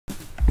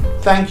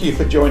Thank you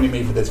for joining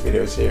me for this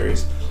video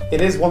series. It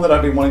is one that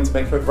I've been wanting to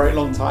make for a very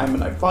long time,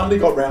 and I finally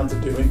got round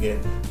to doing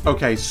it.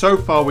 Okay, so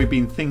far we've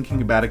been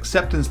thinking about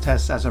acceptance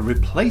tests as a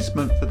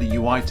replacement for the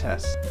UI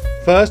tests.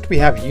 First we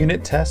have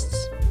unit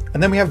tests,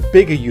 and then we have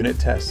bigger unit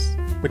tests,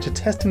 which are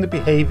testing the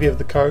behavior of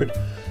the code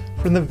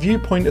from the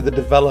viewpoint of the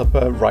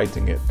developer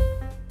writing it.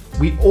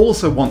 We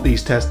also want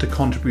these tests to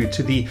contribute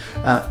to the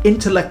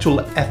intellectual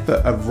effort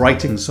of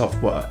writing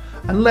software,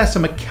 and less a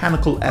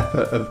mechanical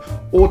effort of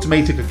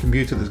automating a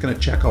computer that's going to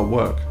check our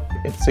work.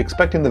 It's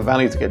expecting the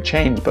value to get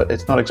changed, but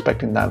it's not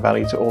expecting that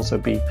value to also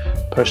be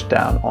pushed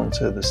down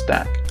onto the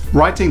stack.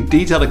 Writing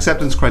detailed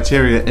acceptance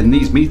criteria in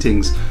these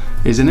meetings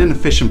is an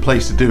inefficient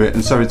place to do it,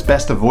 and so it's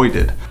best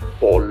avoided.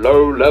 For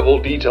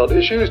low-level detailed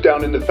issues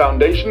down in the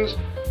foundations,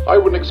 I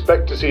wouldn't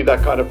expect to see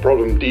that kind of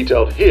problem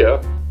detailed here.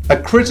 A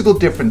critical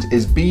difference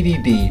is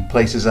BDD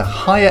places a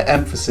higher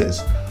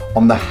emphasis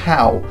on the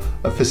how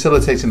of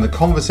facilitating the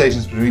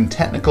conversations between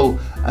technical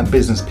and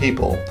business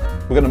people.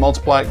 We're going to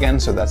multiply again,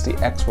 so that's the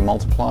X for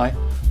multiply.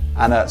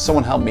 And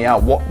someone help me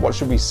out, what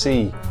should we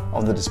see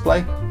on the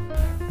display?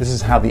 This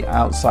is how the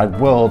outside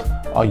world,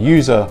 our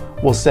user,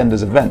 will send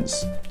us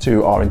events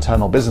to our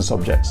internal business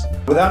objects.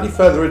 Without any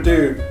further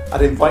ado,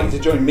 I'd invite you to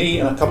join me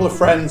and a couple of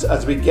friends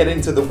as we get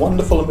into the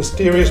wonderful and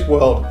mysterious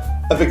world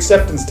of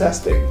acceptance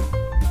testing.